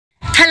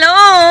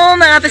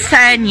mga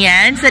pasayan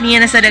yan. Saniya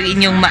na sa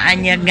inyong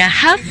maanyag nga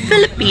half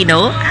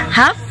Filipino,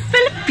 half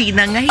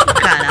Filipina nga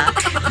hikala.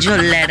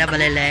 Jolena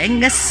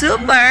Baleleng nga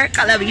super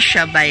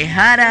kalabisya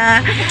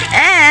bayhara.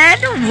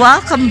 And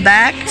welcome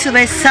back to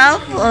my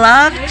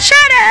self-love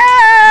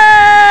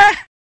channel!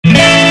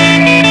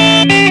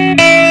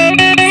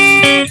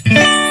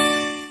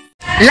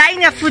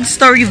 Lain nga food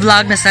story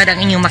vlog na sad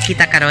ang inyong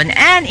makita karon,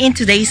 and in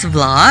today's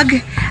vlog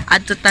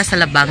adto ta sa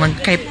Labangon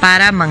kay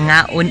para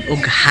mangaon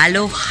og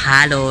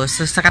halo-halo.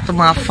 So sa katong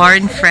mga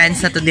foreign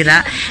friends na to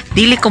dira,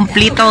 dili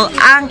kompleto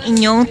ang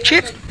inyong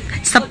trip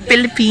sa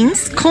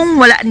Philippines kung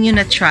wala niyo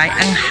na try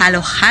ang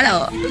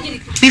halo-halo.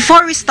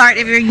 Before we start,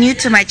 if you're new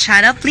to my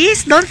channel,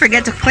 please don't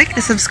forget to click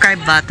the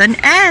subscribe button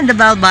and the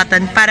bell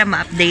button para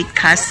ma-update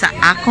ka sa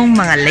akong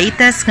mga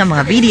latest nga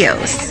mga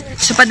videos.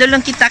 So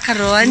padulong kita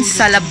karon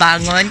sa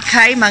Labangon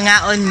kay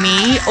mangaon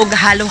mi og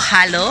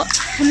halo-halo.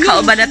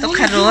 Kauban na to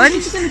karon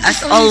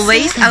as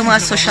always ang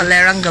mga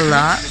sosyalerang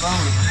gala.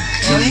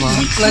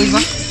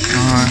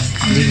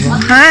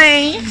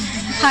 Hi!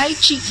 Hi,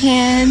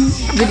 chicken!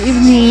 Good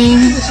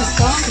evening!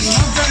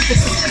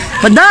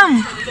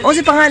 Madam! O si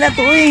pangalan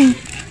to eh!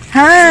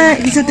 Hi!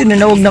 Isa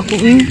tinanawag na ko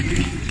eh!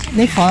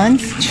 May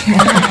fans?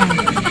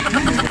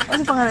 O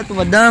si pangalan to,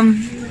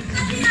 madam?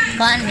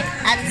 Fun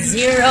at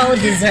zero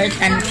dessert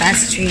and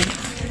pastry.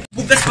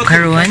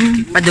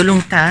 Karon,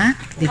 padulong ta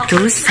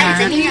dito sa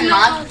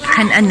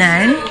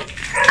Kananan.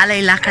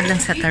 Alay lakad lang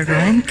sa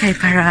taron kay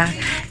para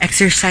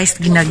exercise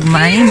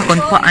ginagmay,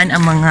 makunpaan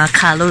ang mga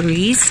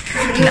calories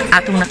na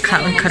atong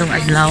nakaon karong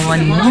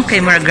adlawan mo. Kay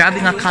mara grabe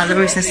nga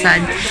calories na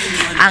sad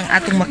ang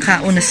atong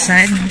makaon na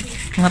sad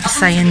mga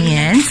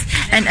pasayanians.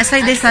 And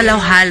aside day sa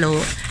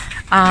halo-halo,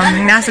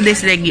 nasa day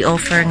sila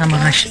gi-offer nga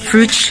mga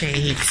fruit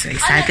shakes. So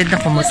excited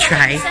na ko mo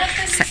try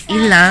sa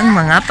ilang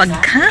mga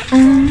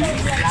pagkaon.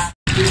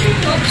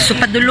 So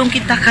padulong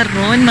kita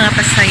karon mga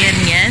pasayan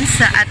yan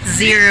sa at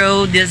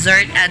zero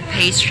dessert and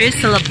pastries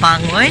sa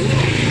Labangon.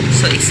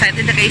 So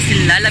excited na kayo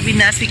sila, labi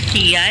na si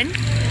Kian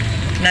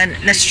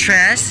na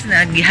stress,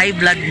 na high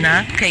blood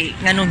na kay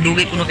nganong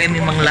dugay kuno kay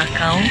may mga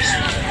lakaw.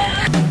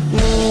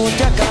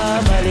 Mucha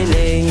ka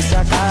Baleleng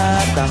sa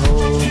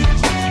katahon,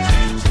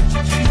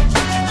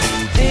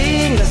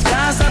 tingas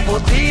ka sa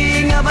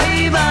puting nga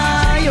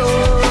baybayo.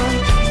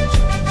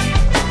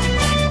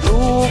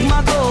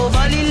 Tugma ko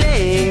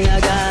Baleleng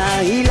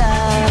agahila,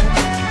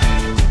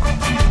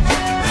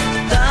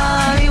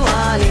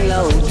 taliwaning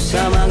laot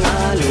sa mga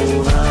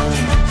luha.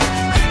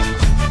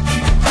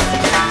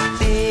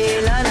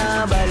 Tila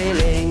na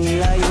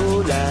Baleleng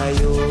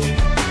layo-layo,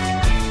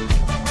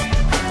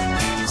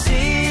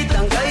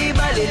 sitang kay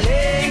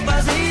Baleleng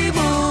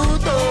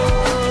pasibuto.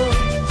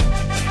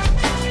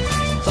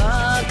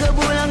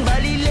 Pagkabulang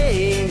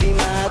Baleleng di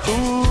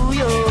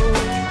matuyo,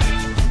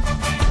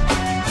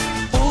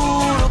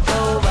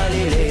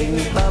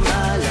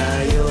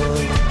 pamalayo.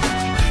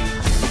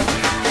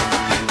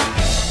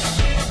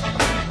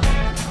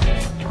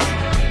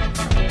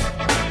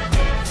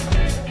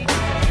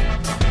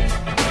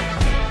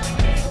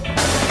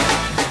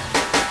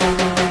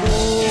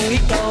 Kung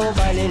ikaw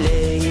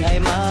Baleleng ay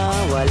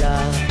mawala,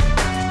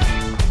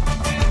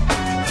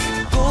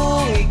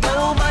 kung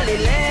ikaw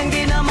Baleleng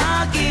di na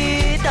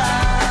makita,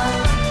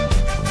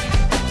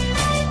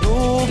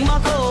 tugma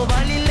ko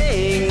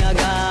Baleleng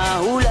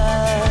agahula,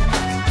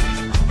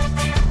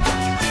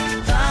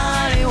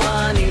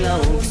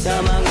 sa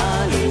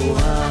mga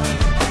luha.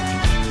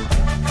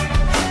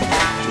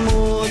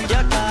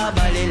 Mudya ka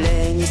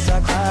Baleleng sa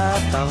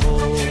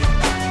katahon,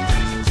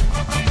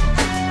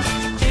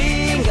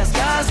 tingas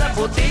ka sa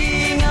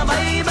puting nga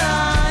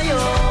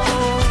baybayo.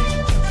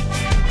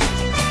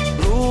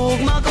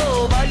 Lugma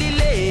ko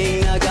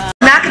Baleleng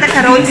Nakita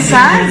karon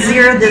sa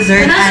zero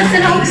dessert and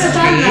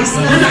pastries.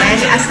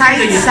 And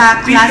aside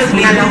sa classic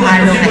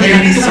halo-halo na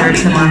ilang serve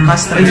sa mga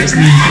customers,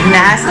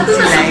 nasa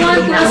sila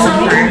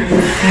offer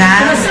nga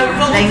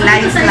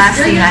lain-lain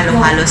classic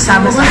halo-halo.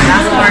 Sama sa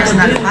black forest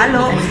na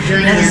halo-halo,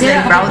 nasa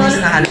sila brownies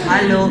na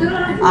halo-halo,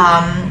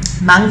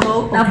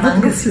 mango o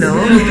mango flow.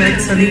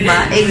 So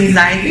diba,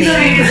 exciting,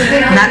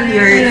 not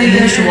your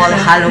usual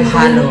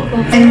halo-halo.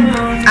 And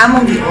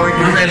among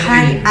i-order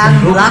kay ang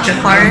black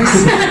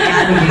forest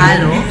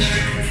halo-halo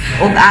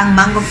o ang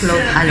mango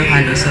float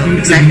halo-halo. So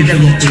excited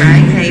na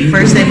try. Kay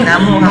first time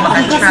na mo nga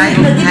maka-try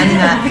ang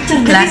nga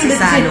klase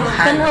sa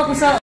halo-halo.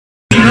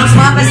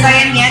 Mga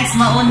pasayan yan,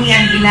 mauni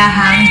ang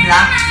ilahang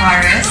black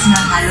forest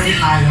na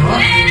halo-halo.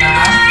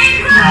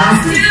 Diba?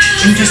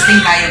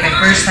 Interesting kayo. Kay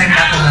first time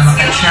na ko na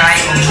maka-try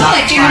ang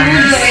black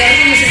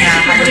forest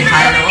na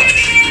halo-halo.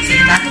 So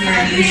not your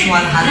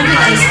usual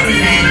halo-halo.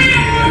 And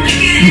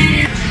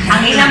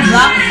ang ilang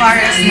black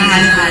forest na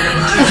halo-halo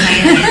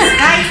is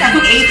kahit ang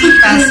 80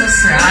 pesos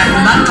ra,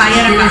 diba?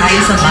 Kaya na kayo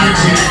sa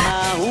budget.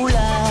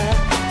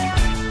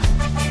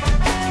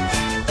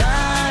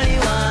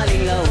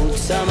 taliwaling laot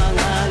sa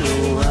mga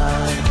luha.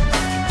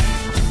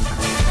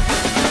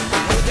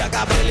 Mudya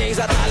ka Baleleng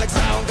sa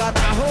talagsaong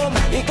katahom,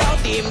 ikaw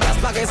timgas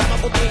bagay sa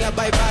maputing at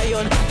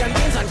baybayon. Kan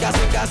minsan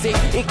kasing-kasing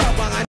ikaw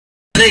pangan.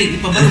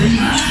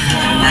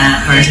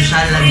 Na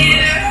commercial lang.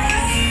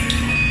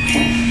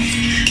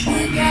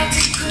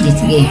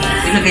 Sige.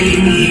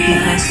 Pinagaling ni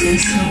 80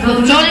 pesos.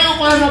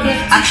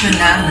 Action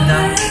na,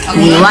 madam.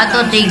 1,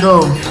 2, 3,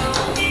 go.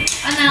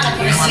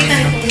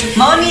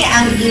 Mauni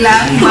ang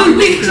ilang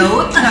mango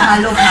float na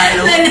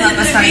halo-halo na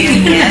pasayan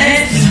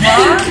niya. Diba?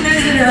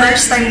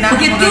 First time na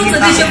ako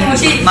makakita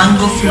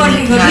mango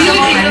float na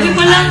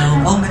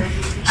halo-halo.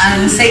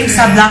 Ang same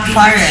sa Black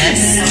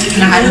Forest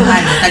na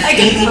halo-halo. Tag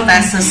 80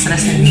 pesos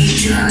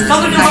reservation.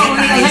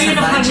 Kaya sa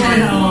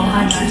budget.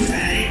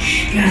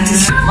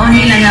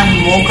 Mauni lang ang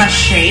mocha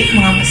shake,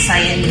 mga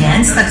pasayan yan.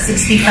 Tag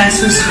 60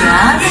 pesos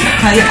na.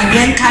 Kaya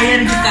again,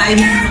 kaya rin kain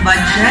mo sa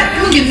budget.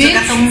 So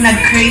katong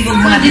nag-crave ng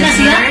mga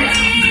dessert.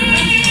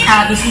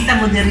 Bisita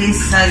mo diri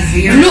sa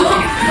Zero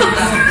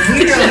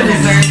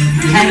Dessert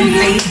and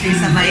Place din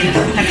sa may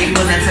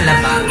kalimunan sa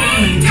labang.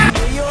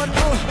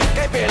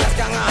 Kay pelas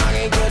ka nga ang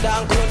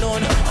igodang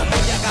kunon. Ang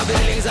pwede ka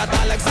biling sa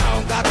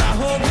talagsaong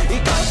katahom.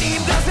 Ikaw team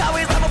glass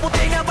away sa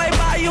maputi nga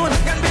baybayon.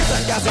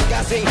 Kanbisan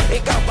kasing-kasing,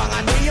 ikaw pang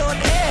ano yun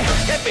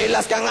Kay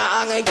pelas ka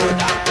nga ang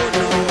igodang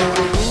kunon.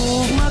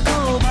 Ugma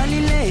ko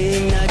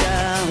baliling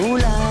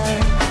nagahulan.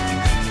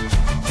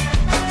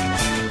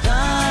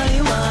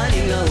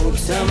 Taliwaning lahog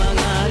sa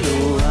mga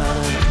luha.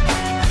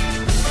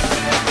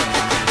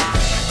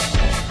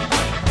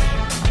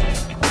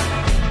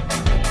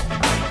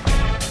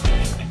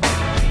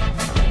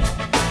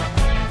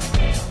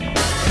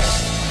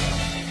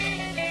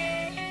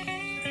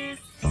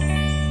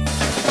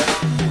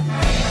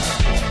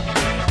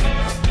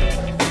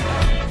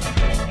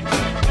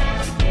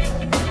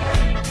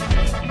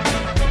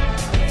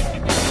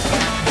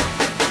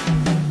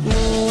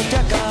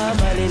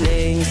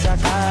 Sa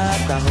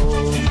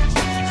katahom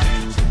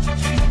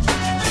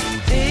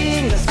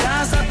tinggas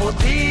ka sa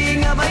puti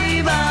nga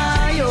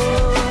baybayo.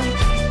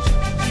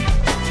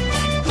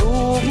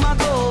 Lugma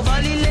ko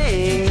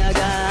baliling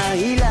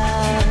nagahila.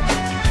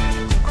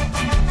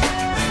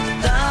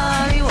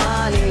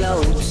 Taliwaning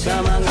laog sa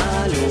mga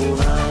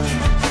luha.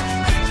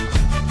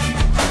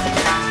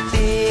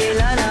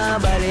 Tila na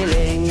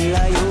baliling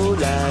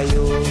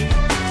layo-layo.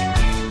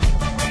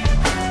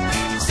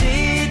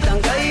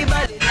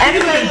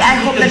 Anyway, I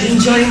hope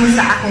nag-enjoy mo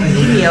sa akong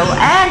video.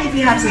 And if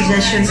you have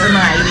suggestions or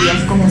mga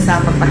ideas kung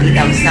saan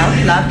magpakita ng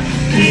self-love,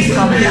 please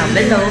comment down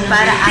below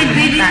para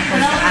makita ko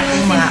sa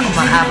aking mga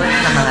umaabot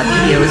na mga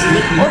videos.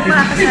 O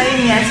mga kasayan,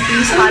 yes,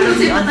 please follow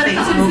me on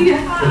Facebook,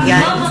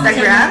 yan,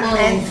 Instagram,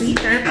 and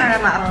Twitter para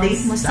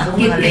ma-update mo sa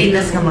akong mga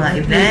latest na mga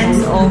events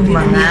o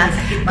mga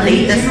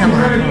latest na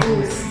mga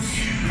posts.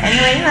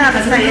 Anyway, mga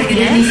kasayan,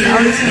 yes,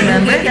 always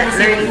remember that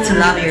learning to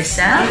love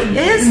yourself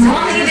is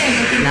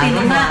love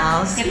of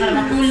house.